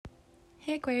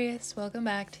Hey Aquarius, welcome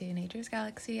back to Nature's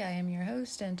Galaxy. I am your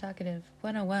host and talkative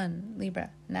 101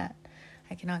 Libra Nat.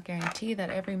 I cannot guarantee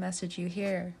that every message you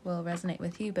hear will resonate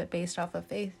with you, but based off of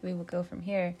faith, we will go from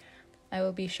here. I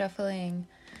will be shuffling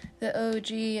the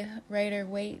OG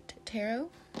Rider-Waite Tarot.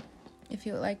 If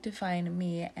you would like to find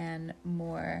me and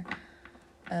more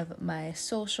of my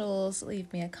socials,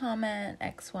 leave me a comment,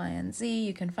 X, Y, and Z.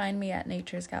 You can find me at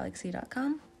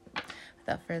naturesgalaxy.com.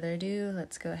 Without further ado,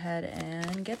 let's go ahead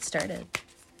and get started.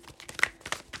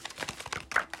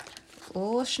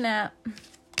 Oh snap.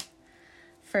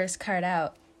 First card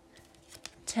out.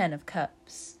 10 of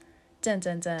Cups. Dun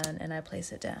dun dun, and I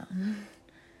place it down.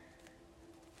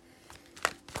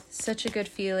 Such a good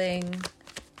feeling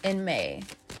in May.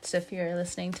 So if you're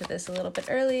listening to this a little bit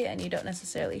early and you don't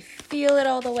necessarily feel it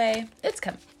all the way, it's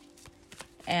coming.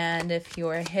 And if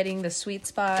you're hitting the sweet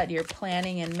spot, you're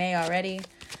planning in May already,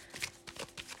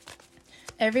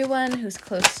 everyone who's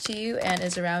close to you and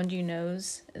is around you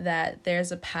knows that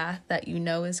there's a path that you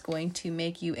know is going to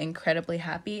make you incredibly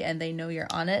happy, and they know you're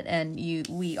on it, and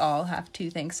we all have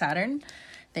to thank Saturn.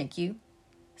 Thank you,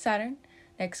 Saturn.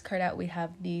 Next card out, we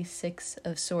have the Six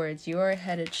of Swords. You're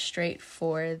headed straight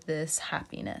for this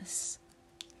happiness.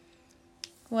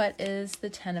 What is the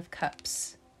 10 of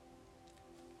Cups?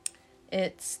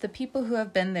 It's the people who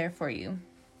have been there for you.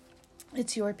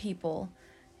 It's your people.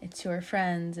 It's your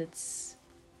friends. It's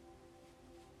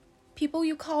people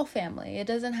you call family. It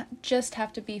doesn't just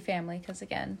have to be family, because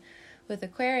again, with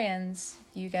Aquarians,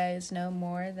 you guys know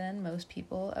more than most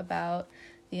people about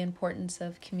the importance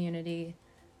of community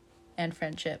and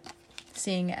friendship,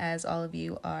 seeing as all of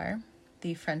you are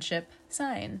the friendship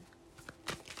sign.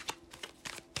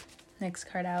 Next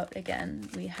card out, again,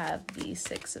 we have the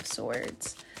Six of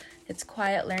Swords. It's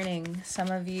quiet learning. Some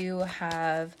of you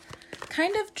have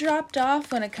kind of dropped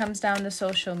off when it comes down to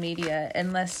social media,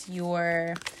 unless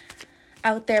you're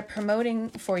out there promoting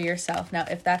for yourself. Now,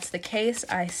 if that's the case,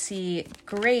 I see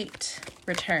great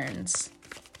returns,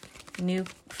 new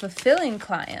fulfilling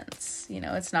clients. You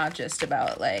know, it's not just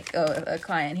about like, oh, a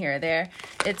client here or there.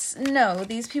 It's no,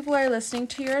 these people are listening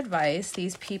to your advice.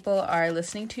 These people are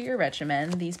listening to your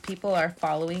regimen. These people are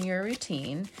following your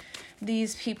routine.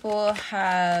 These people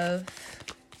have,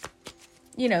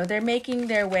 you know, they're making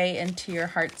their way into your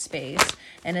heart space.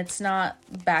 And it's not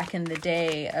back in the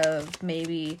day of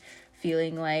maybe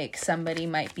feeling like somebody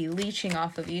might be leeching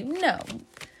off of you. No,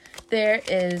 there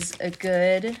is a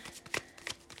good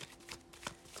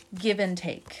give and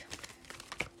take.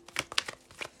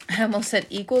 I almost said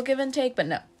equal give and take, but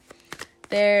no.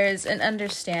 There's an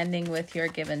understanding with your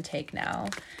give and take now,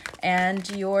 and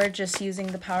you're just using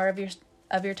the power of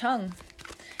your tongue.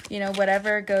 You know,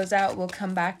 whatever goes out will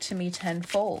come back to me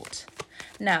tenfold.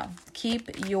 Now,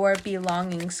 keep your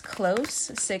belongings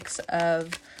close. Six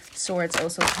of Swords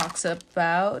also talks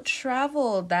about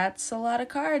travel. That's a lot of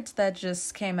cards that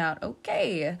just came out.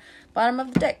 Okay, bottom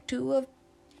of the deck, Two of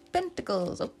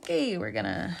Pentacles. Okay, we're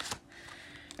gonna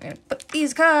put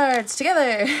these cards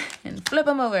together and flip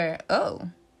them over. Oh,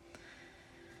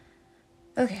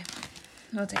 okay,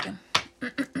 we'll take them.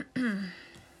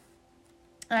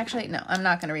 Actually, no, I'm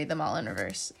not gonna read them all in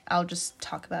reverse. I'll just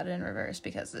talk about it in reverse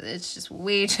because it's just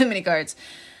way too many cards.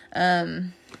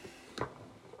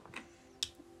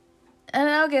 And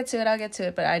I'll get to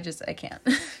it, but I can't.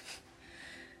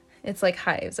 It's like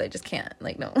hives. I just can't.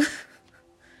 Like, no.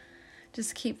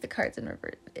 Just keep the cards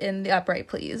in the upright,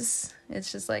 please. It's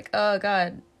just like, oh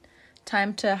God,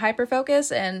 time to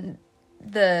hyper-focus. And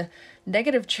the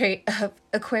negative trait of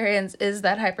Aquarians is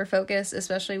that hyper-focus,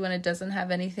 especially when it doesn't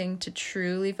have anything to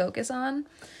truly focus on,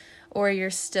 or you're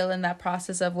still in that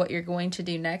process of what you're going to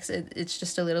do next. It's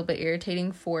just a little bit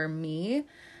irritating for me.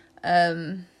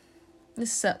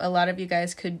 A lot of you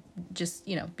guys could just,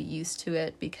 you know, be used to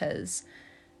it because,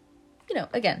 you know,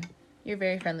 again, you're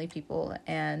very friendly people,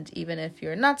 and even if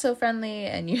you're not so friendly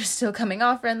and you're still coming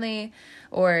off friendly,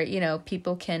 or, you know,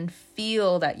 people can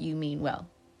feel that you mean well.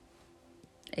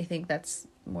 I think that's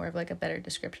more of like a better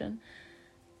description,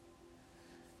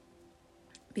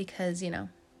 because, you know,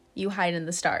 you hide in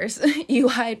the stars. You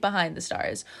hide behind the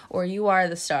stars, or you are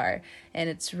the star, and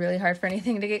it's really hard for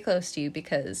anything to get close to you,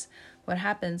 because what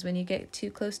happens when you get too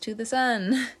close to the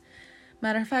sun?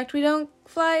 Matter of fact, we don't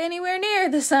fly anywhere near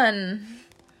the sun.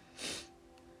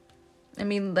 I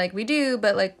mean, like, we do,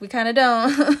 but like we kind of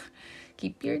don't.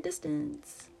 Keep your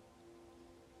distance.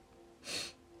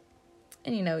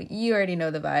 And you know, you already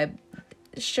know the vibe.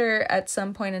 Sure, at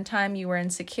some point in time you were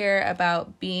insecure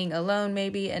about being alone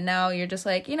maybe, and now you're just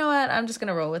like, you know what, I'm just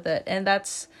gonna roll with it. And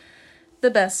that's the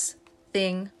best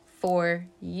thing for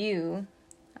you.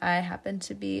 I happen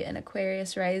to be an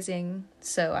Aquarius rising,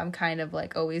 so I'm kind of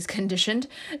like always conditioned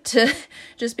to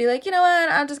just be like, you know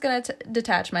what, I'm just going to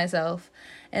detach myself.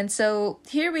 And so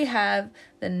here we have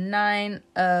the 9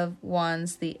 of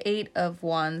Wands, the 8 of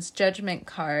Wands, Judgment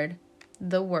card,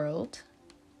 the World,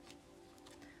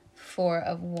 4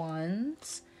 of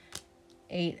Wands,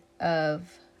 8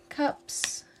 of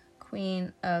Cups,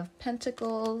 Queen of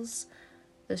Pentacles,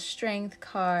 the Strength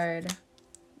card,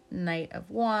 Knight of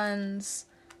Wands,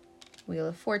 Wheel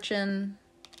of Fortune,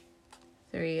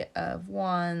 3 of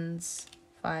Wands,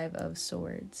 5 of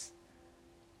Swords.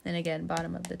 And again,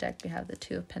 bottom of the deck, we have the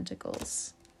 2 of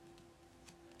Pentacles.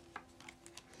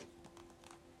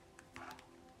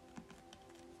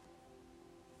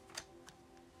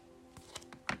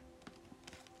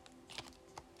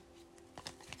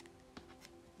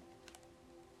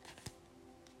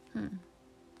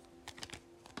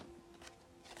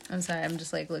 I'm sorry, I'm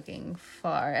just like looking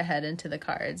far ahead into the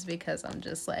cards because I'm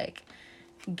just like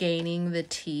gaining the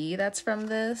tea that's from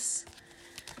this.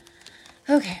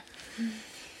 Okay.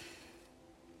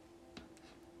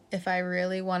 If I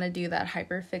really want to do that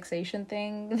hyperfixation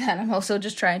thing that I'm also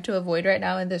just trying to avoid right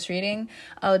now in this reading,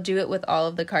 I'll do it with all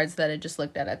of the cards that I just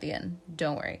looked at the end.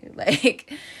 Don't worry.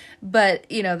 But,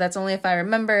 that's only if I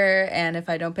remember and if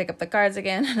I don't pick up the cards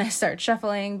again and I start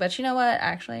shuffling. But you know what?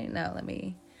 Actually, no, let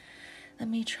me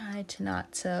try to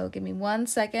not. So give me 1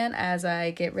 second as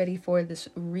I get ready for this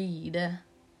read.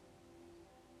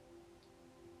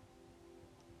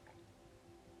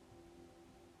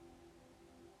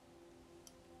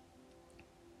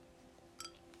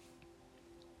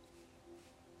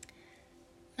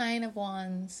 Nine of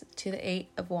Wands to the 8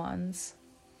 of Wands.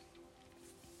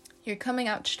 You're coming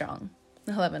out strong.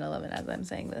 11 as I'm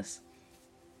saying this.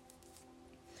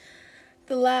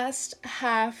 The last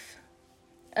half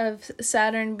of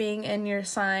Saturn being in your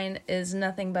sign is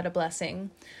nothing but a blessing.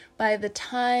 By the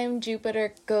time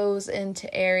Jupiter goes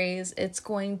into Aries, it's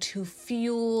going to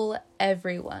fuel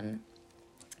everyone.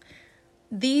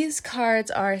 These cards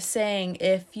are saying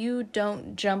if you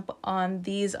don't jump on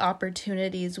these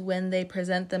opportunities when they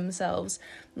present themselves,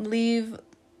 leave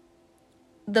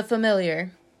the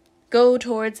familiar, go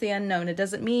towards the unknown. It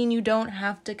doesn't mean you don't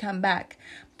have to come back,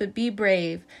 but be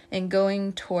brave in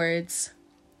going towards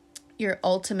your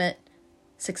ultimate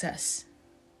success.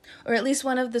 Or at least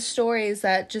one of the stories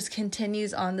that just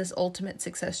continues on this ultimate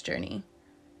success journey.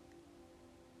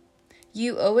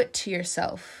 You owe it to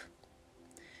yourself.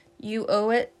 You owe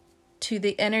it to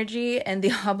the energy and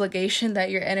the obligation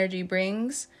that your energy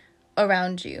brings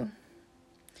around you.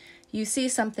 You see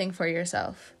something for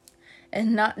yourself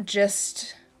and not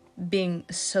just being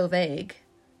so vague.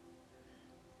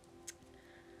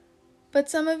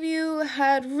 But some of you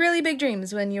had really big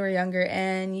dreams when you were younger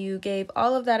and you gave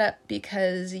all of that up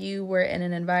because you were in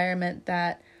an environment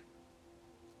that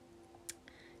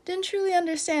didn't truly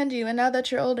understand you. And now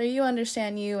that you're older, you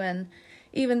understand you. And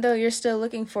even though you're still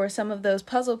looking for some of those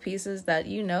puzzle pieces that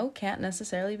can't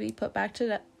necessarily be put back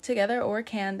together, or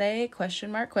can they? Question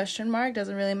mark,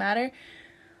 doesn't really matter.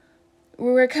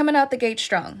 We're coming out the gate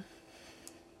strong.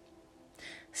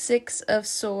 6 of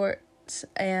Swords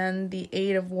and the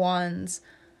 8 of Wands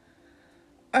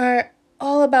are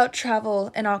all about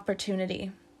travel and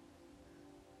opportunity.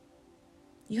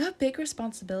 You have big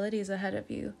responsibilities ahead of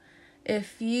you.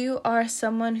 If you are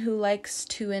someone who likes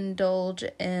to indulge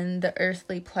in the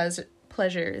earthly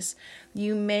pleasures,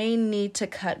 you may need to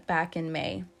cut back in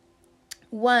May.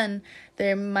 1,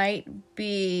 there might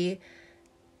be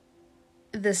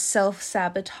the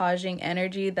self-sabotaging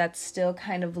energy that's still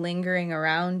kind of lingering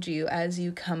around you as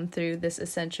you come through this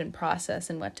ascension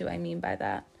process. And what do I mean by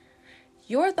that?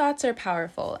 Your thoughts are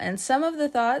powerful, and some of the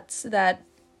thoughts that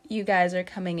you guys are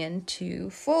coming into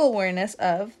full awareness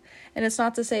of, and it's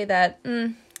not to say that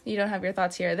you don't have your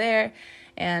thoughts here or there,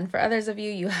 and for others of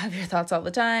you, you have your thoughts all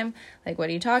the time, like, what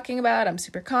are you talking about? I'm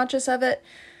super conscious of it,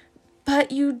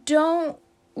 but you don't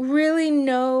really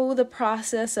know the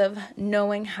process of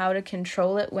knowing how to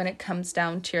control it when it comes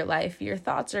down to your life. Your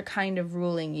thoughts are kind of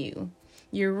ruling you.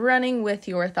 You're running with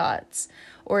your thoughts,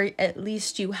 or at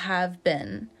least you have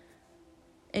been,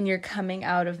 and you're coming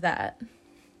out of that.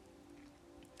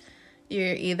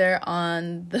 You're either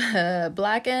on the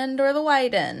black end or the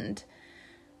white end.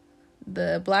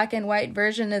 The black and white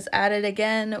version is at it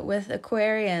again with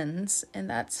Aquarians, and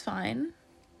that's fine.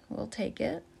 We'll take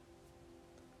it.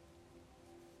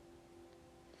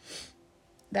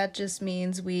 That just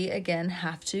means we, again,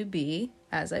 have to be,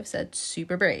 as I've said,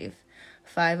 super brave.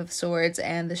 5 of Swords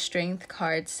and the Strength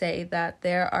card say that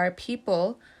there are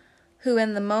people who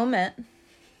in the moment,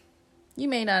 you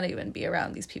may not even be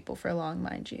around these people for long,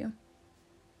 mind you.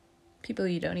 People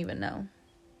you don't even know.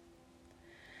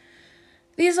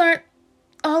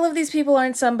 all of these people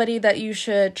aren't somebody that you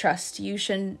should trust. You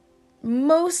should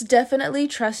most definitely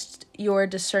trust your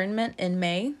discernment in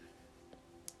May,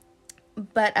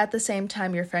 but at the same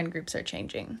time, your friend groups are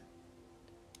changing.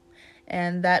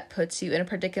 And that puts you in a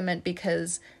predicament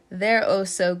because they're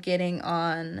also getting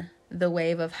on the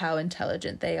wave of how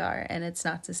intelligent they are. And it's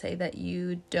not to say that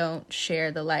you don't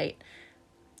share the light.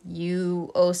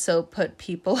 You also put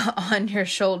people on your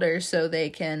shoulders so they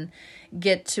can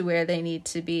get to where they need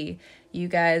to be. You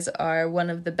guys are one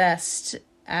of the best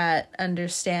at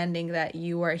understanding that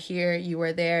you are here, you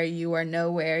are there, you are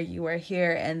nowhere, you are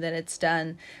here, and then it's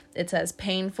done. It's as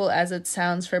painful as it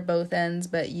sounds for both ends,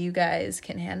 but you guys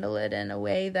can handle it in a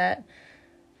way that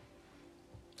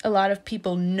a lot of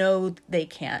people know they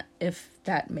can't, if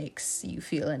that makes you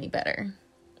feel any better.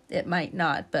 It might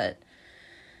not, but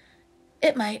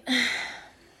it might.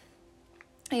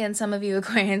 And some of you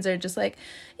Aquarians are just like,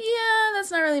 yeah,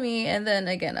 that's not really me. And then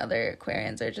again, other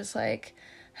Aquarians are just like,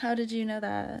 how did you know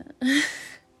that?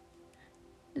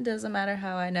 It doesn't matter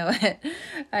how I know it.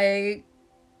 I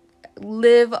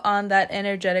live on that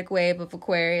energetic wave of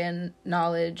Aquarian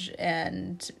knowledge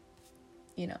and,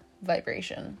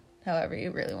 vibration, however you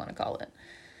really want to call it.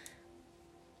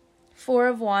 Four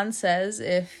of Wands says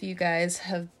if you guys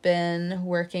have been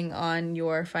working on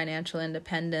your financial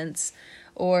independence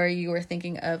or you are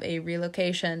thinking of a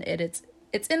relocation, it's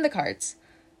in the cards.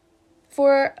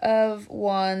 Four of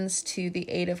Wands to the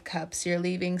Eight of Cups. You're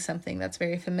leaving something that's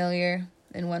very familiar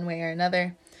in one way or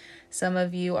another. Some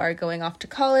of you are going off to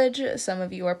college. Some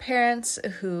of you are parents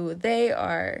who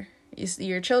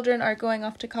your children are going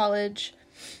off to college.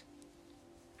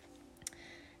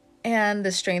 And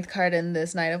the Strength card in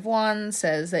this Knight of Wands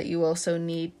says that you also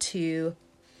need to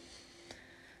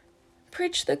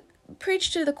preach to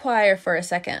the choir for a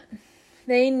second.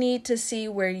 They need to see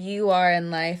where you are in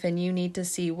life, and you need to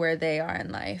see where they are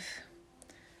in life.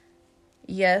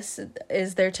 Yes,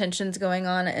 is there tensions going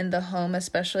on in the home,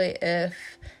 especially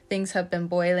if things have been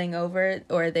boiling over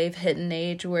or they've hit an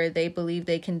age where they believe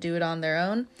they can do it on their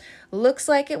own? Looks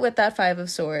like it with that Five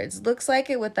of Swords. Looks like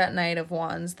it with that Knight of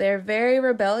Wands. They're very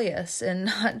rebellious, and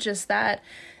not just that,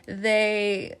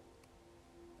 they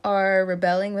are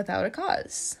rebelling without a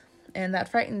cause. And that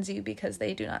frightens you because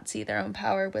they do not see their own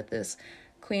power with this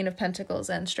Queen of Pentacles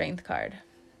and Strength card.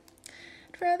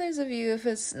 For others of you, if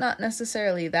it's not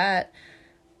necessarily that,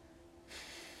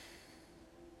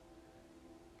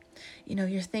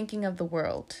 you're thinking of the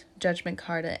World, Judgment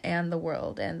card and the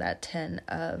World, and that 10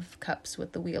 of Cups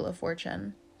with the Wheel of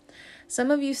Fortune.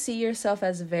 Some of you see yourself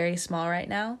as very small right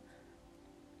now,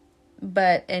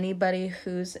 but anybody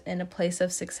who's in a place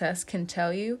of success can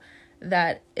tell you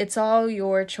that it's all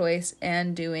your choice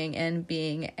and doing and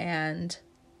being and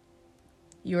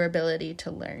your ability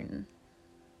to learn.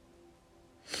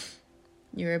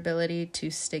 Your ability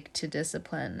to stick to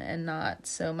discipline and not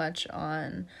so much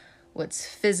on what's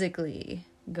physically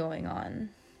going on.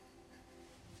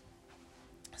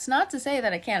 It's not to say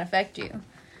that it can't affect you,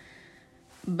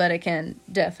 but it can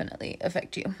definitely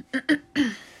affect you.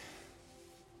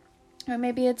 Or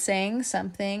maybe it's saying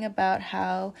something about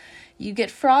how you get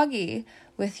froggy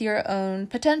with your own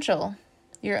potential,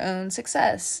 your own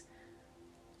success.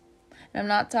 And I'm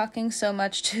not talking so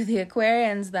much to the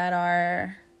Aquarians that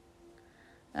are,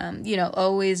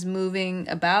 always moving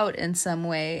about in some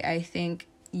way. I think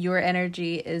your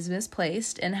energy is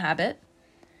misplaced in habit,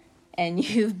 and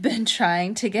you've been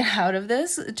trying to get out of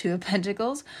this Two of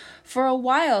Pentacles for a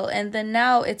while, and then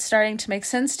now it's starting to make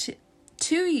sense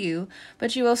to you,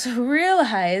 but you also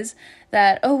realize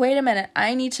that, oh, wait a minute,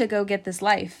 I need to go get this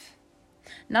life.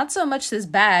 Not so much this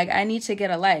bag, I need to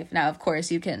get a life. Now, of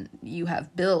course, you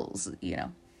have bills,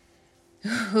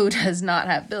 Who does not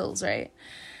have bills, right?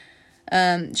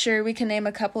 Sure, we can name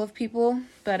a couple of people,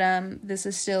 but this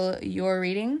is still your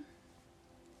reading.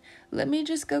 Let me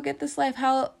just go get this life.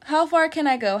 How far can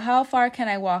I go? How far can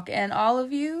I walk? And all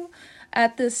of you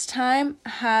at this time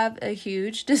have a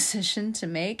huge decision to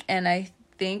make, and I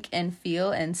think and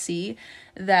feel and see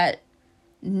that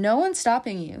no one's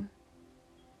stopping you.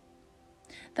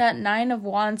 That Nine of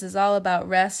Wands is all about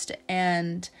rest,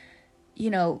 and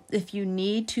if you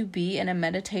need to be in a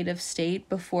meditative state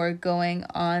before going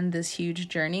on this huge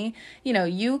journey,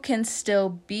 you can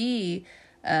still be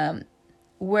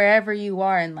wherever you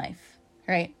are in life,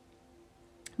 right?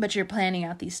 But you're planning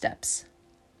out these steps.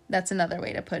 That's another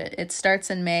way to put it. It starts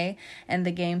in May and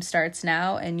the game starts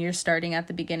now, and you're starting at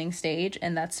the beginning stage,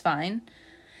 and that's fine.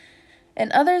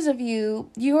 And others of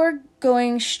you, you're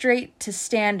going straight to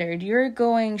standard. You're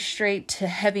going straight to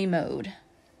heavy mode.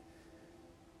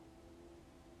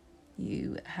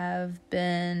 You have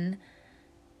been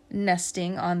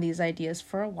nesting on these ideas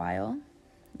for a while.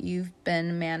 You've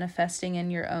been manifesting in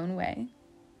your own way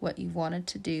what you wanted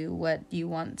to do, what you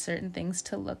want certain things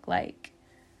to look like.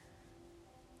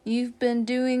 You've been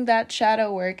doing that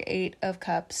shadow work, 8 of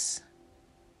Cups.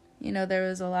 There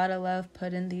was a lot of love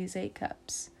put in these 8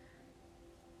 cups.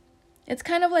 It's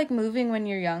kind of like moving when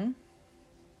you're young.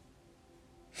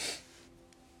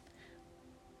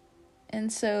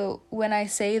 And so when I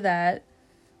say that,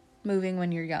 moving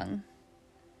when you're young,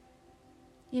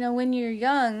 when you're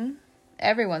young,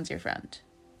 everyone's your friend.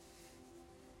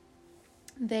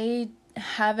 They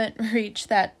haven't reached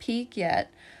that peak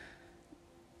yet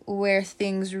where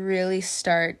things really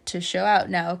start to show out.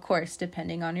 Now, of course,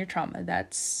 depending on your trauma,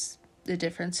 that's a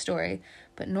different story.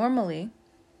 But normally,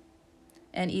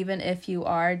 and even if you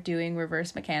are doing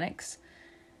reverse mechanics,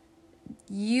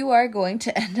 you are going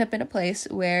to end up in a place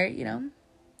where,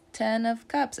 10 of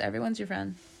Cups, everyone's your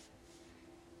friend.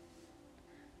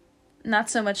 Not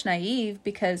so much naive,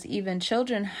 because even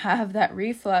children have that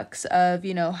reflux of,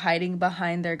 hiding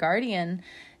behind their guardian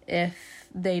if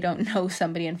they don't know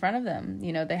somebody in front of them.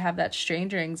 They have that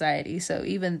stranger anxiety. So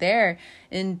even they're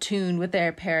in tune with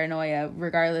their paranoia,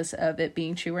 regardless of it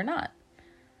being true or not.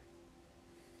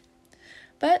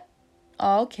 But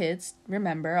all kids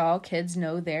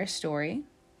know their story.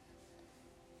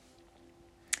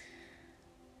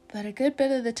 But a good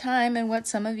bit of the time, and what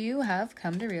some of you have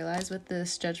come to realize with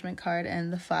this Judgment card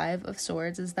and the 5 of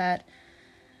Swords, is that,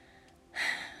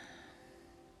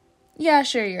 yeah,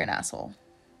 sure, you're an asshole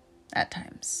at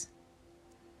times.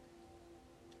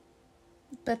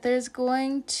 But there's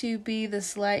going to be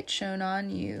this light shown on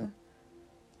you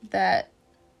that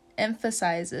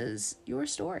emphasizes your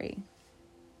story.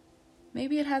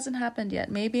 Maybe it hasn't happened yet.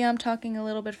 Maybe I'm talking a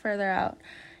little bit further out,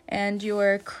 and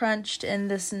you're crunched in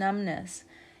this numbness.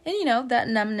 And, that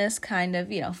numbness kind of,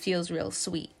 feels real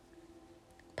sweet.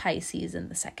 Pisces in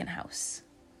the 2nd house.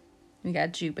 We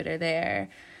got Jupiter there,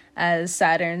 as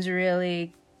Saturn's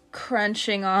really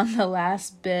crunching on the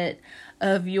last bit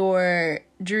of your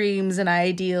dreams and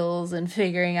ideals and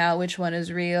figuring out which one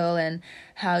is real and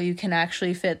how you can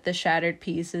actually fit the shattered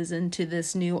pieces into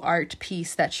this new art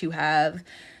piece that you have.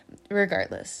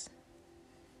 Regardless.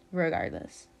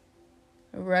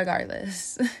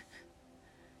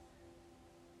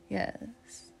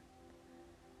 Yes.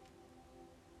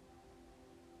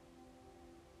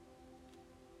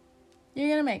 You're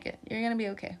gonna make it. You're gonna be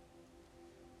okay.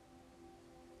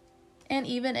 And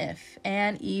even if,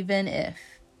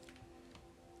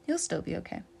 you'll still be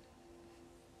okay.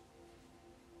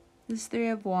 This 3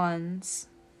 of Wands.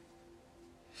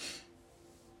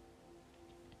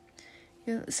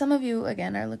 Some of you,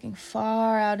 again, are looking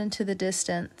far out into the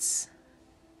distance.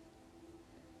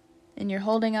 And you're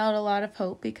holding out a lot of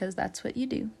hope, because that's what you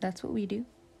do. That's what we do.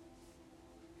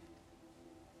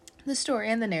 The story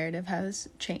and the narrative has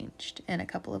changed in a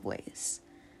couple of ways.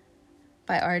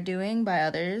 By our doing, by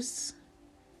others.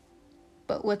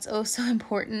 But what's also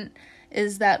important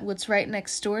is that what's right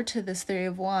next door to this 3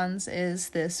 of Wands is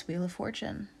this Wheel of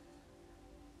Fortune.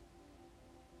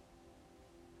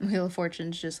 Wheel of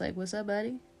Fortune's just like, what's up,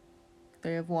 buddy?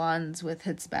 3 of Wands with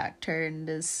its back turned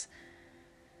is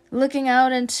looking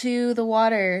out into the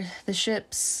water, the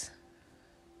ships,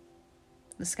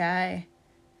 the sky,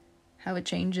 how it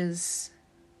changes,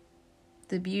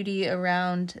 the beauty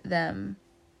around them,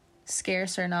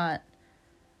 scarce or not.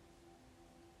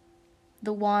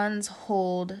 The wands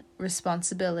hold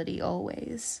responsibility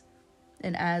always.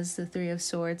 And as the 3 of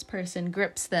Swords person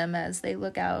grips them as they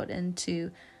look out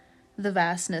into the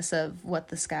vastness of what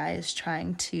the sky is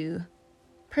trying to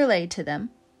relay to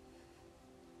them,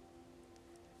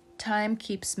 time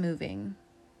keeps moving,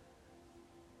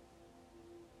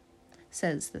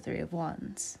 says the 3 of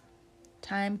Wands.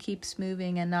 Time keeps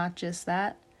moving, and not just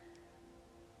that.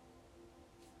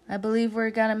 I believe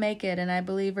we're gonna make it, and I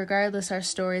believe regardless our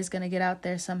story is gonna get out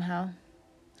there somehow.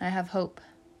 I have hope.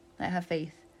 I have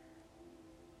faith.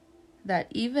 That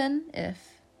even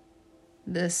if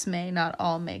this may not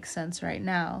all make sense right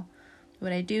now,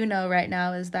 what I do know right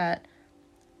now is that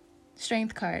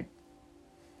Strength card,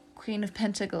 Queen of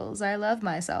Pentacles, I love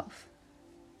myself.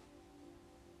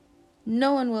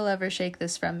 No one will ever shake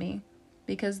this from me,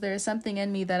 because there is something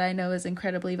in me that I know is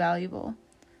incredibly valuable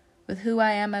with who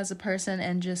I am as a person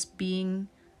and just being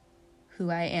who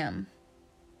I am.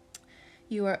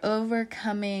 You are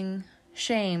overcoming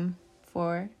shame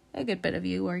for a good bit of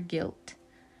you, or guilt.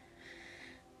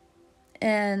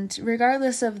 And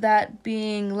regardless of that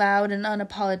being loud and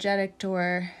unapologetic,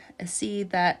 or a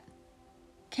seed that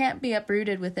can't be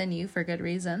uprooted within you for good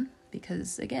reason,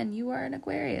 because again, you are an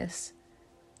Aquarius.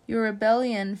 Your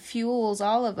rebellion fuels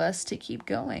all of us to keep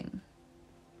going.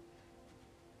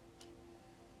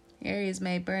 Aries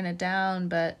may burn it down,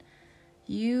 but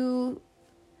you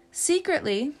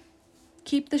secretly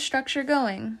keep the structure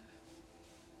going.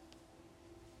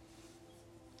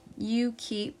 You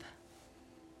keep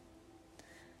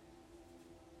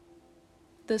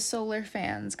the solar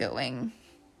fans going.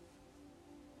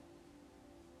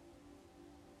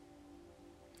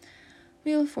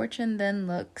 Wheel of Fortune then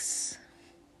looks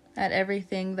at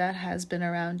everything that has been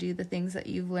around you, the things that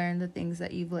you've learned, the things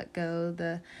that you've let go,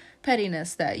 the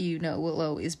pettiness that you know will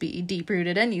always be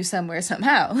deep-rooted in you somewhere,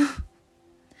 somehow.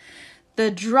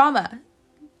 The drama.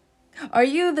 Are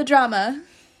you the drama?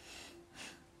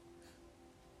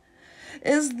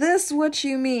 Is this what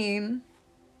you mean?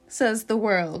 Says the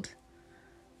world.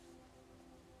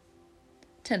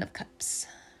 10 of Cups.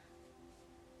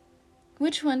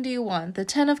 Which one do you want? The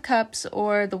 10 of Cups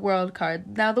or the World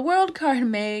card? Now, the World card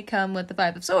may come with the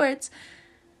 5 of Swords,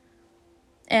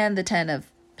 and the 10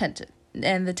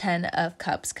 of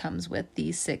Cups comes with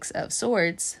the 6 of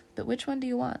Swords. But which one do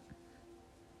you want?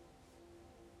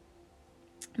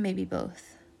 Maybe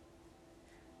both.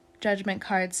 Judgment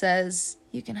card says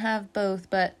you can have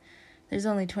both, but there's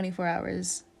only 24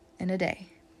 hours in a day.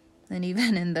 And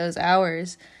even in those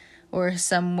hours, or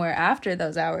somewhere after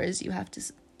those hours, you have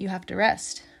to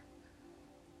rest.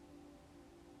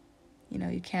 You know,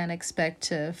 you can't expect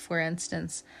to, for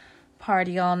instance,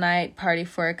 party all night, party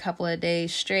for a couple of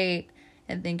days straight,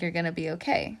 and think you're going to be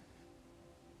okay.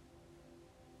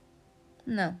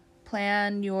 No.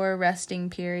 Plan your resting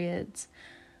periods,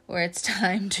 or it's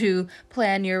time to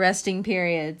plan your resting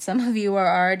period. Some of you are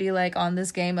already like on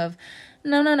this game of,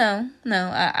 no,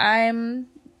 I'm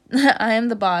I am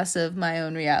the boss of my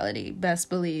own reality. Best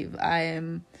believe I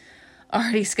am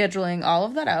already scheduling all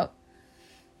of that out.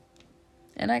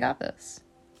 And I got this.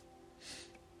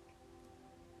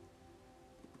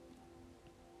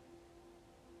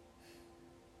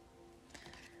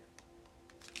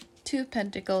 Two of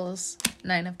Pentacles,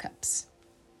 9 of Cups.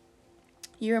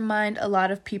 You remind a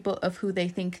lot of people of who they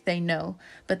think they know,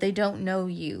 but they don't know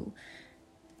you.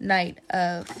 Knight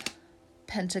of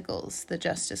Pentacles, the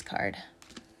Justice card,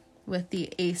 with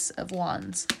the Ace of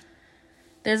Wands.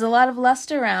 There's a lot of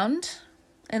lust around,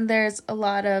 and there's a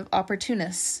lot of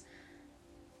opportunists.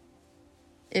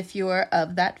 If you're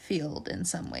of that field in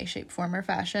some way, shape, form, or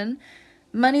fashion,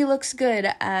 money looks good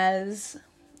as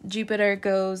Jupiter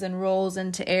goes and rolls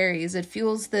into Aries. It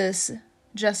fuels this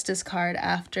Justice card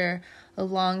after a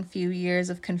long few years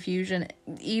of confusion,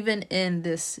 even in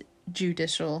this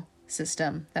judicial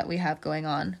system that we have going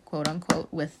on, quote unquote,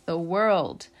 with the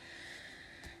world.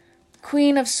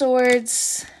 Queen of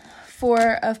Swords,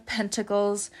 4 of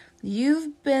Pentacles.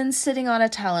 You've been sitting on a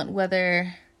talent,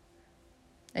 whether,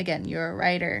 again, you're a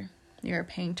writer, you're a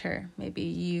painter. Maybe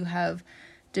you have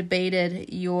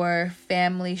debated your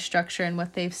family structure and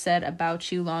what they've said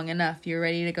about you long enough. You're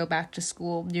ready to go back to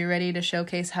school. You're ready to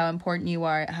showcase how important you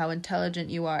are, how intelligent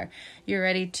you are. You're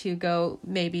ready to go,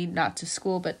 maybe not to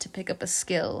school, but to pick up a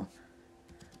skill.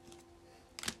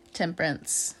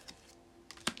 Temperance,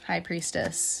 High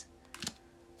Priestess,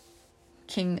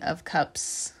 King of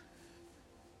Cups.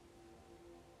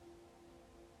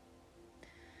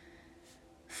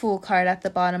 Fool card at the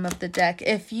bottom of the deck.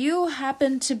 If you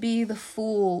happen to be the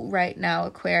Fool right now,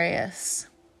 Aquarius,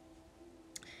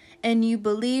 and you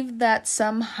believe that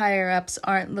some higher-ups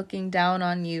aren't looking down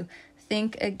on you,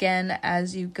 think again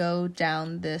as you go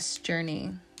down this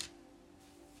journey.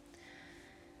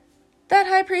 That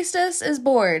High Priestess is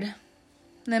bored.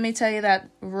 Let me tell you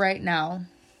that right now.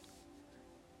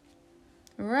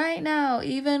 Right now,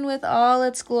 even with all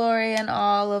its glory and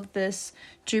all of this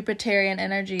Jupiterian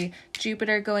energy,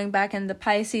 Jupiter going back into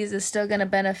Pisces is still going to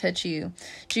benefit you.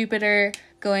 Jupiter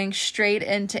going straight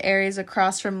into Aries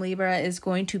across from Libra is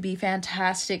going to be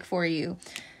fantastic for you.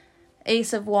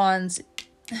 Ace of Wands.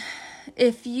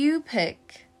 If you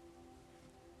pick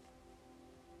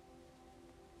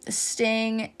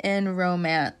staying in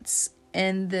romance,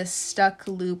 in this stuck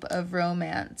loop of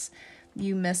romance,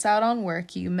 you miss out on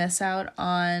work, you miss out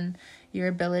on your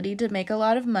ability to make a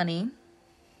lot of money.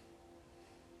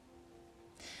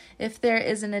 If there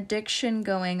is an addiction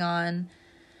going on,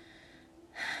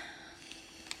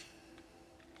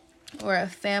 or a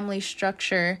family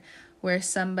structure where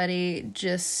somebody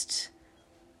just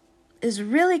is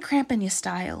really cramping your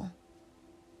style,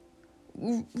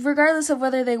 regardless of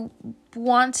whether they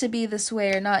want to be this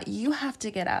way or not, you have to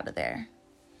get out of there.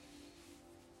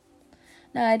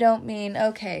 Now, I don't mean,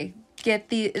 okay, get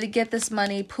this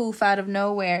money poof out of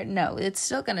nowhere. No, it's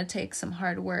still going to take some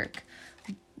hard work.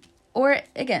 Or,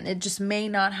 again, it just may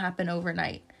not happen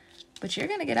overnight. But you're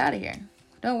going to get out of here.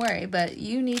 Don't worry. But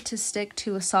you need to stick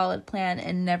to a solid plan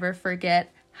and never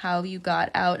forget how you got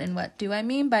out. And what do I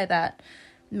mean by that?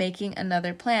 Making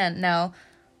another plan. Now,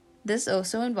 this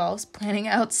also involves planning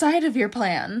outside of your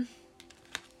plan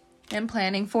and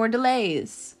planning for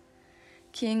delays.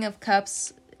 King of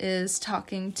Cups is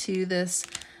talking to this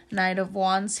Knight of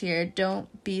Wands here.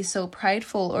 Don't be so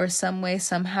prideful, or some way,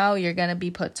 somehow, you're going to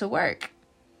be put to work.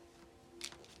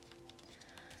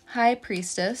 High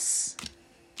Priestess.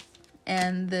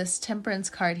 And this Temperance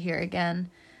card here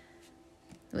again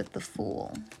with the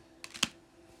Fool.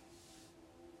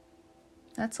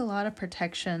 That's a lot of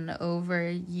protection over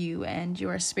you and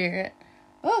your spirit.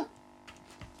 Oh,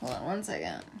 hold on one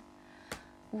second.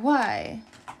 Why?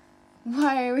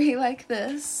 Why are we like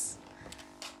this?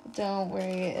 Don't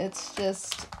worry, it's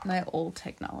just my old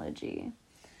technology.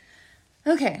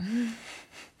 Okay.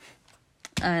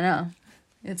 I know.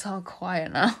 It's all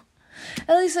quiet now.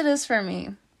 At least it is for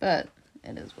me, but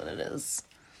it is what it is.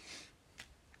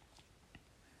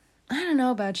 I don't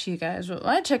know about you guys, but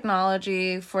my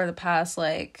technology for the past,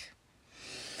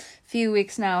 few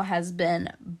weeks now has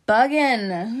been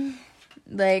bugging.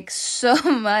 So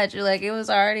much. It was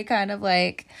already kind of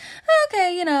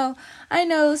okay, I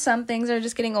know some things are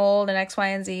just getting old and X, Y,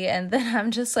 and Z. And then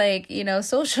I'm just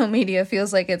social media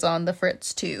feels like it's on the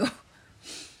fritz too.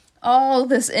 All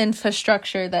this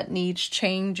infrastructure that needs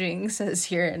changing,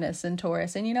 says Uranus and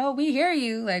Taurus. And, we hear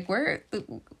you. We're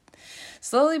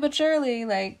slowly but surely,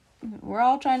 we're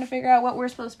all trying to figure out what we're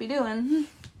supposed to be doing.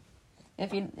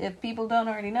 If people don't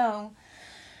already know.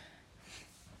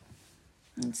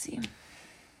 Let's see.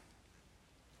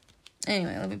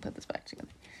 Anyway, let me put this back together.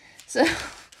 So,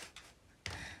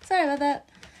 sorry about that.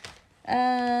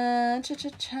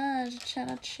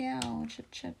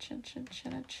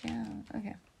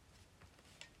 Okay.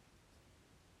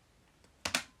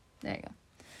 There you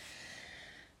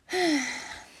go.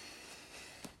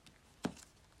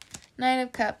 Knight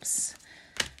of Cups,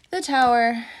 the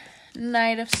Tower,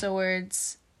 Knight of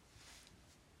Swords.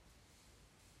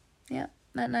 Yep,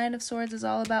 that Knight of Swords is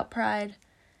all about pride.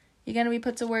 You're going to be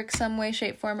put to work some way,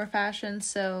 shape, form, or fashion,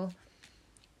 so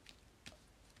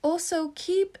also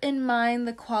keep in mind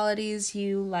the qualities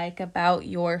you like about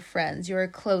your friends, your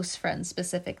close friends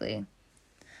specifically,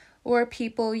 or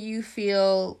people you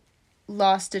feel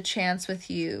lost a chance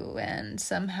with you and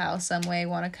somehow, some way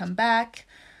want to come back.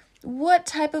 What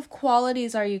type of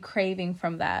qualities are you craving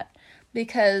from that?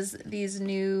 Because these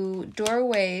new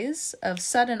doorways of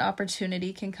sudden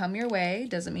opportunity can come your way.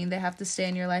 Doesn't mean they have to stay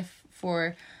in your life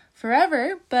for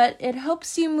forever, but it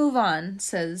helps you move on,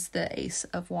 says the Ace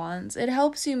of Wands. It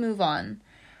helps you move on.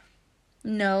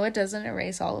 No, it doesn't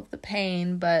erase all of the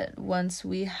pain, but once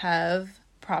we have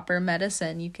proper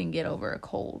medicine, you can get over a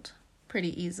cold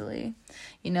pretty easily.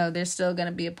 There's still going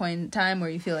to be a point in time where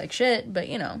you feel like shit, but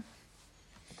it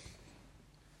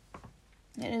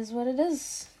is what it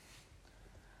is.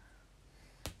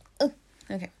 Oh,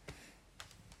 okay.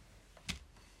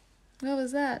 What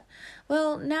was that?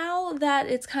 Well, now that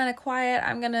it's kind of quiet,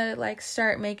 I'm gonna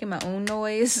start making my own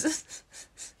noise.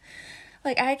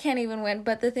 I can't even win,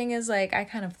 but the thing is I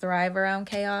kind of thrive around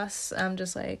chaos. I'm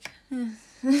just I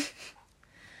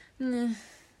don't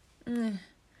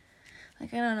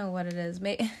know what it is.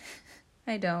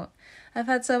 I don't. I've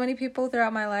had so many people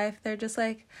throughout my life, they're just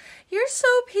you're so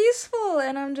peaceful,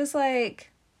 and I'm just I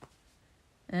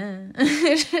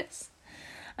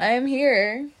am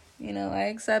here. I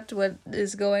accept what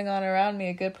is going on around me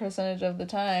a good percentage of the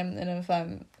time, and if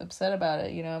I'm upset about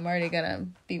it, I'm already gonna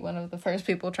be one of the first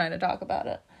people trying to talk about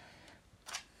it.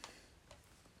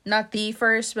 Not the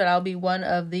first, but I'll be one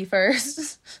of the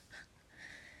first.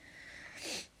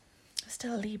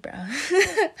 Still a Libra.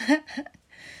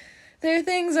 There are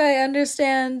things I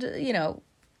understand,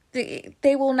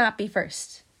 they will not be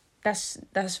first.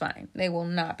 That's fine. They will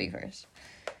not be first.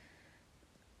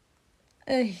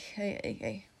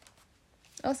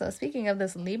 Also, speaking of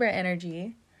this Libra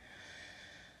energy,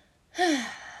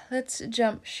 let's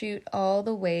jump shoot all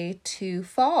the way to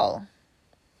fall.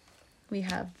 We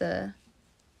have the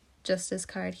Justice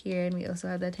card here, and we also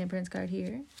have the Temperance card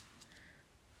here.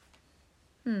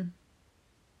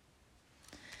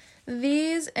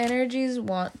 These energies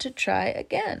want to try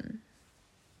again,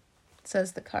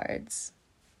 says the cards.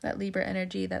 That Libra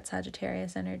energy, that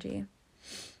Sagittarius energy.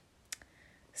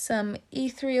 Some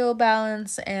ethereal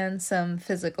balance and some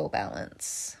physical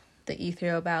balance. The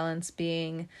ethereal balance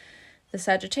being the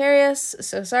Sagittarius,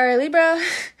 so sorry Libra,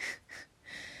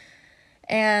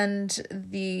 and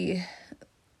the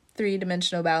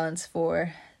three-dimensional balance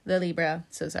for the Libra,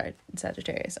 so sorry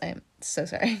Sagittarius. I am so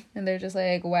sorry. And they're just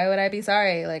why would I be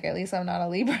sorry? At least I'm not a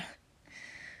Libra.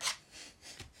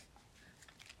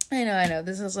 I know,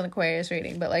 this is an Aquarius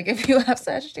reading, but like if you have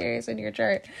Sagittarius in your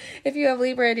chart, if you have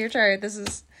Libra in your chart, this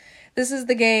is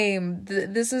the game.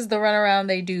 This is the runaround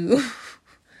they do.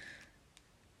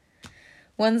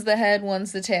 One's the head,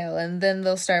 one's the tail, and then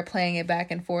they'll start playing it back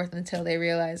and forth until they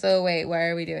realize, oh wait, why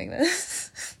are we doing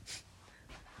this?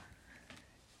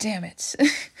 Damn it.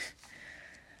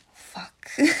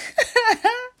 Fuck.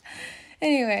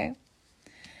 Anyway.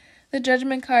 The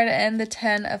Judgment card and the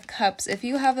 10 of Cups. If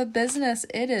you have a business,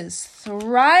 it is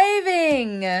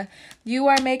thriving. You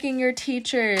are making your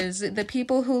teachers, the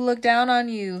people who look down on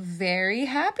you, very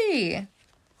happy.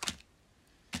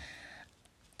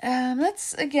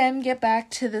 Let's again get back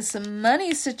to this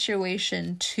money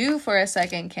situation too for a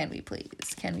second. Can we please?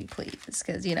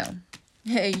 Because,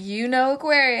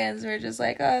 Aquarians, we're just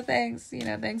like, oh, thanks,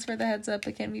 thanks for the heads up,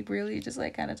 but can we really just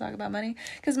like kind of talk about money?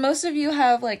 Because most of you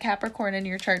have like Capricorn in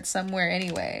your chart somewhere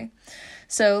anyway.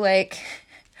 So like,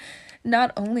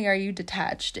 not only are you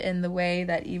detached in the way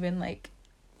that even like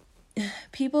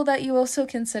people that you also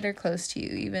consider close to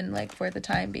you, even like for the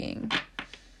time being,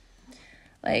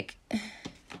 like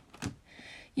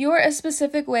you're a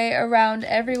specific way around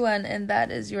everyone, and that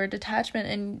is your detachment,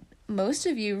 and most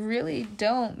of you really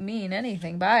don't mean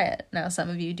anything by it. Now, some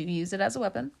of you do use it as a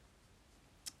weapon.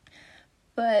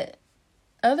 But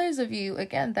others of you,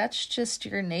 again, that's just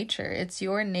your nature. It's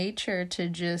your nature to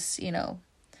just,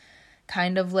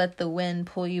 kind of let the wind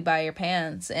pull you by your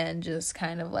pants and just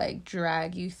kind of like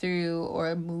drag you through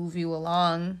or move you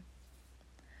along.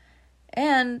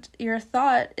 And your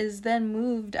thought is then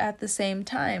moved at the same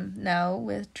time. Now,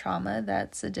 with trauma,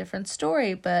 that's a different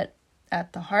story, but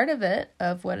at the heart of it,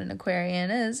 of what an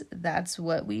Aquarian is, that's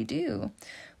what we do.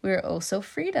 We're also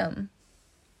freedom.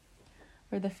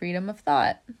 We're the freedom of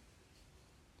thought.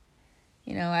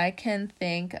 I can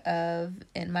think of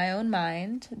in my own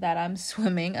mind that I'm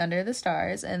swimming under the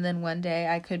stars, and then one day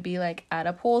I could be like at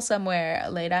a pool somewhere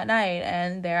late at night,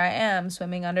 and there I am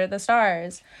swimming under the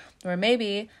stars. Or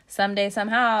maybe someday,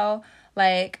 somehow,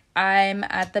 like I'm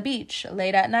at the beach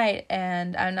late at night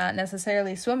and I'm not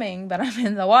necessarily swimming, but I'm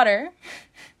in the water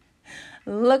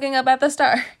looking up at the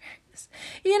stars.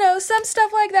 Some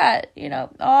stuff like that,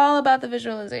 all about the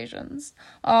visualizations,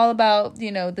 all about,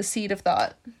 the seed of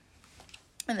thought,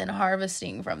 and then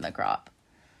harvesting from the crop.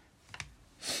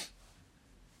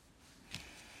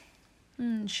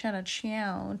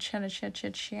 Cha-cha-chow.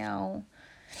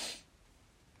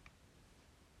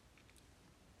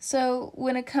 So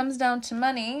when it comes down to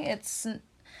money,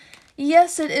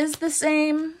 yes, it is the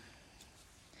same,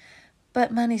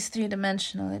 but money's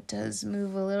three-dimensional. It does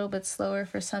move a little bit slower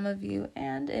for some of you.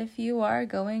 And if you are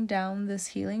going down this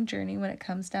healing journey when it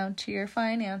comes down to your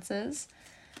finances,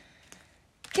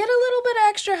 get a little bit of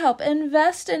extra help.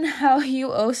 Invest in how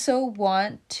you also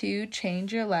want to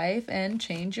change your life and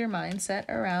change your mindset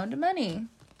around money.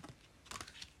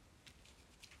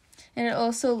 And it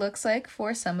also looks like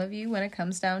for some of you, when it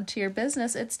comes down to your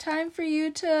business, it's time for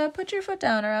you to put your foot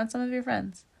down around some of your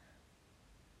friends.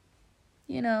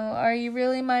 Are you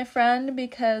really my friend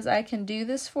because I can do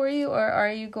this for you, or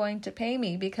are you going to pay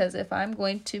me? Because if I'm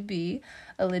going to be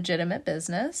a legitimate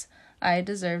business, I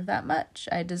deserve that much.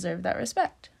 I deserve that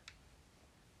respect.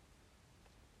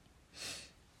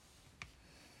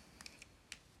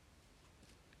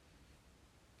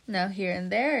 Now, here and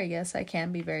there, yes, I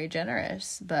can be very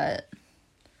generous, but,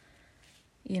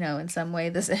 in some way,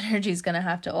 this energy is going to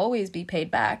have to always be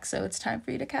paid back. So it's time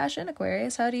for you to cash in,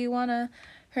 Aquarius. How do you want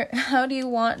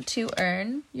to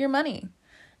earn your money?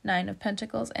 9 of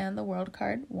Pentacles and the World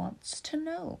card wants to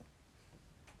know.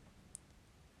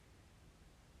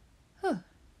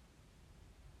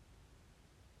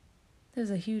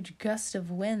 There's a huge gust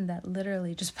of wind that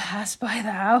literally just passed by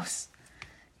the house.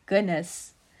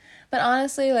 Goodness. But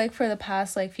honestly, like for the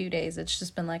past like few days, it's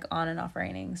just been like on and off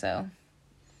raining. So,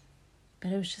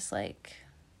 but it was just like,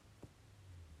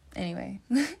 anyway,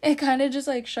 it kind of just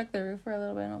like shook the roof for a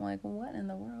little bit. And I'm like, what in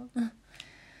the world?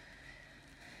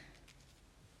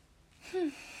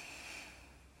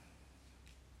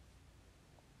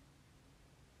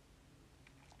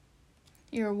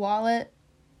 Your wallet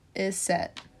is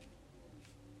set.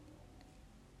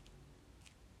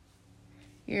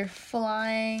 You're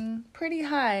flying pretty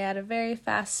high at a very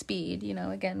fast speed.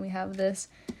 Again, we have this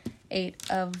 8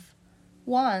 of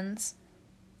Wands.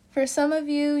 For some of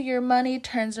you, your money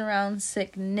turns around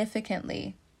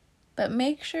significantly. But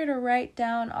make sure to write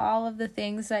down all of the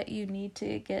things that you need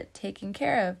to get taken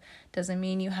care of. Doesn't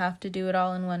mean you have to do it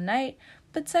all in one night,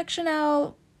 but section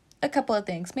out a couple of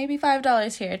things. Maybe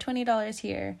 $5 here, $20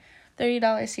 here,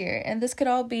 $30 here. And this could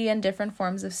all be in different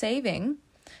forms of saving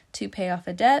to pay off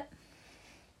a debt.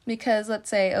 Because let's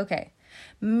say, okay,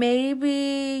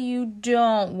 Maybe you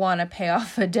don't want to pay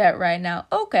off a debt right now.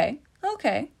 Okay.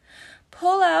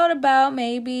 Pull out about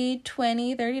maybe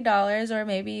 $20, $30, or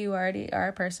maybe you already are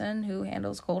a person who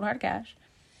handles cold hard cash.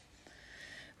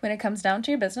 When it comes down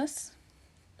to your business,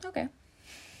 okay.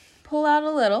 Pull out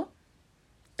a little.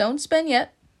 Don't spend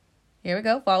yet. Here we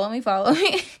go. Follow me.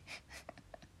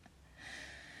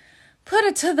 Put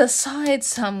it to the side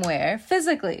somewhere,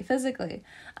 physically.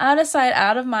 Out of sight,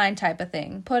 out of mind type of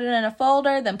thing. Put it in a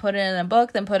folder, then put it in a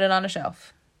book, then put it on a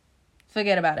shelf.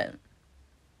 Forget about it.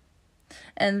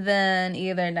 And then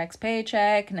either next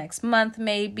paycheck, next month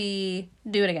maybe,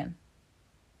 do it again.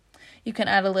 You can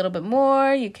add a little bit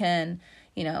more. You can,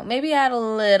 maybe add a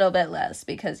little bit less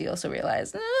because you also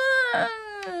realize,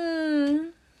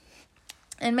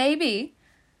 and maybe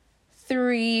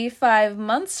 3-5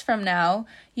 months from now,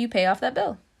 you pay off that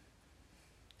bill.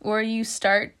 Or you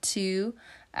start to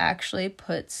actually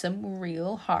put some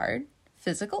real hard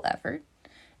physical effort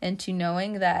into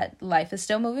knowing that life is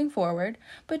still moving forward,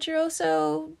 but you're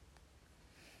also,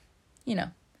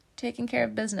 taking care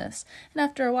of business. And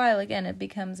after a while, again, it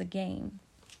becomes a game.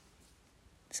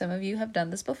 Some of you have done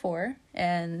this before,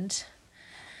 and,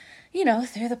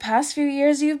 through the past few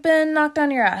years, you've been knocked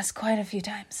on your ass quite a few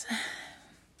times.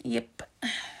 Yep.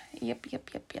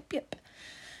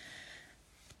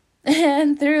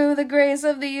 And through the grace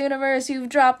of the universe, you've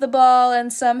dropped the ball,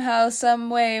 and somehow, some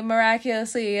way,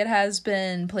 miraculously, it has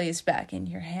been placed back in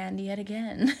your hand yet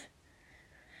again.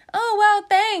 Oh, wow,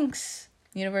 thanks.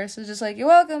 Universe is just like, you're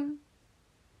welcome.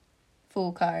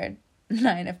 Fool card.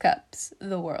 9 of Cups.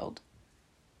 The world.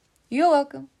 You're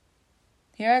welcome.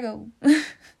 Here I go. You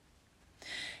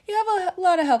have a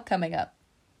lot of help coming up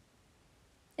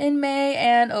in May,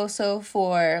 and also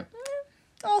for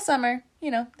all summer.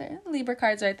 The Libra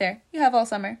card's right there. You have all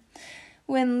summer.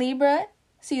 When Libra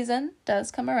season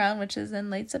does come around, which is in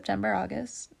late September,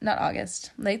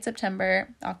 late September,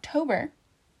 October,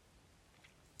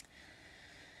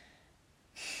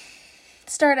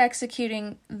 start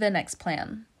executing the next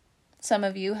plan. Some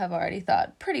of you have already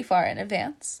thought pretty far in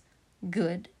advance.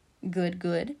 Good.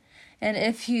 And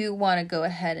if you want to go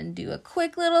ahead and do a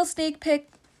quick little sneak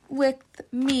peek with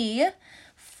me,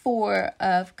 4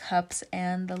 of Cups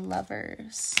and the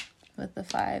Lovers with the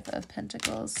 5 of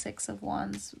Pentacles, 6 of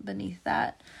Wands beneath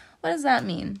that. What does that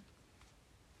mean?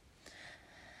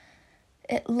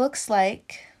 It looks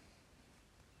like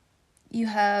you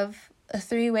have a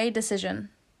 3-way decision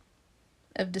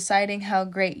of deciding how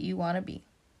great you want to be.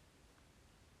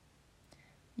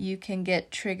 You can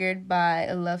get triggered by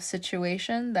a love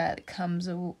situation that comes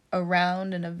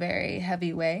around in a very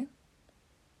heavy way,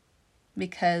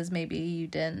 because maybe you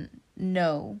didn't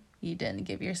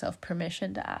give yourself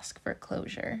permission to ask for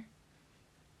closure.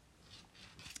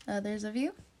 Others of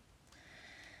you,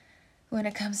 when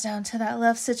it comes down to that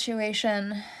love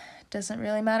situation, it doesn't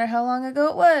really matter how long ago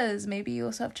it was. Maybe you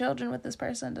also have children with this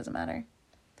person, doesn't matter.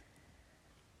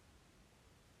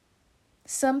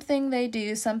 Something they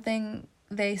do, something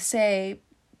they say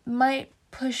might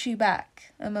push you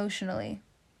back emotionally.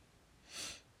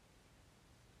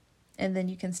 And then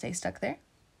you can stay stuck there.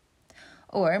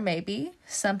 Or maybe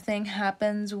something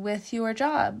happens with your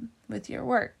job, with your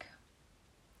work,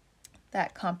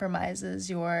 that compromises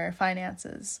your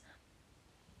finances.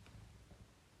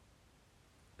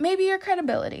 Maybe your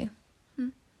credibility.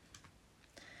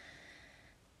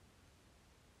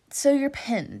 So you're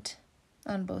pinned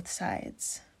on both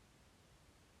sides.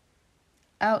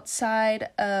 Outside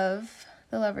of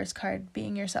the Lover's card,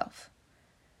 being yourself.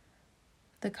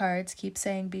 The cards keep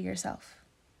saying, be yourself.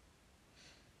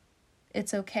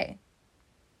 It's okay.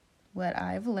 What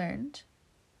I've learned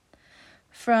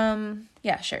from,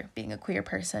 being a queer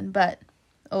person, but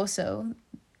also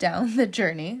down the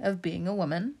journey of being a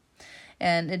woman.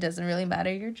 And it doesn't really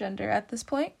matter your gender at this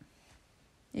point,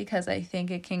 because I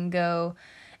think it can go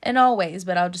in all ways,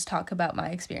 but I'll just talk about my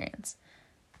experience.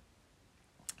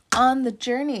 On the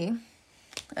journey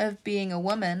of being a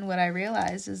woman, what I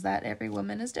realized is that every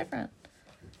woman is different.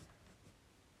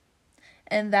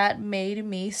 And that made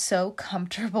me so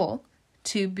comfortable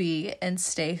to be and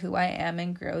stay who I am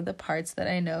and grow the parts that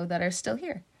I know that are still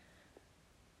here.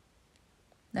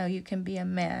 Now, you can be a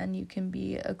man, you can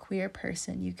be a queer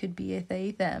person, you could be a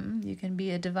they, them, you can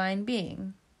be a divine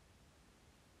being.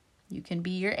 You can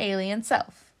be your alien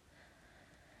self.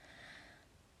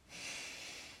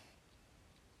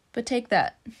 But take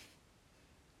that.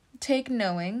 Take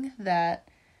knowing that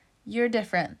you're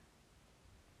different.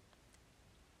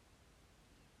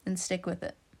 And stick with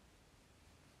it.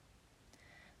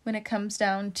 When it comes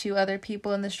down to other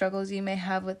people and the struggles you may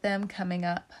have with them coming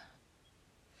up,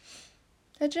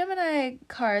 The Gemini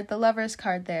card, the Lover's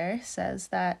card there, says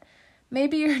that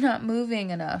maybe you're not moving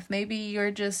enough. Maybe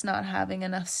you're just not having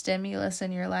enough stimulus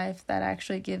in your life that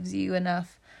actually gives you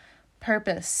enough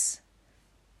purpose.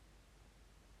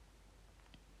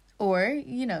 Or,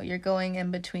 you're going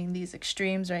in between these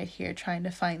extremes right here, trying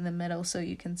to find the middle so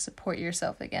you can support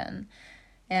yourself again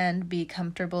and be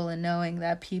comfortable in knowing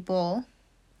that people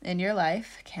in your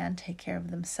life can take care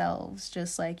of themselves,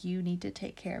 just like you need to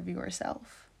take care of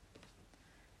yourself.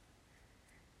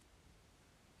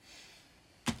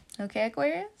 Okay,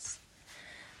 Aquarius?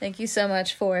 Thank you so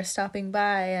much for stopping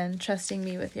by and trusting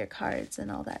me with your cards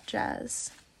and all that jazz.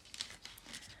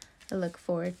 I look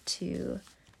forward to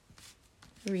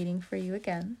reading for you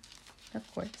again,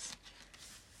 of course,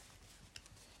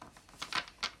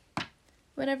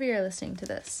 whenever you're listening to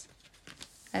this.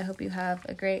 I hope you have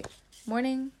a great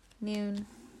morning, noon,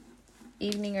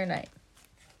 evening, or night.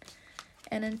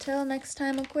 And until next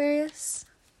time, Aquarius,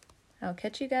 I'll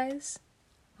catch you guys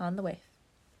on the wave.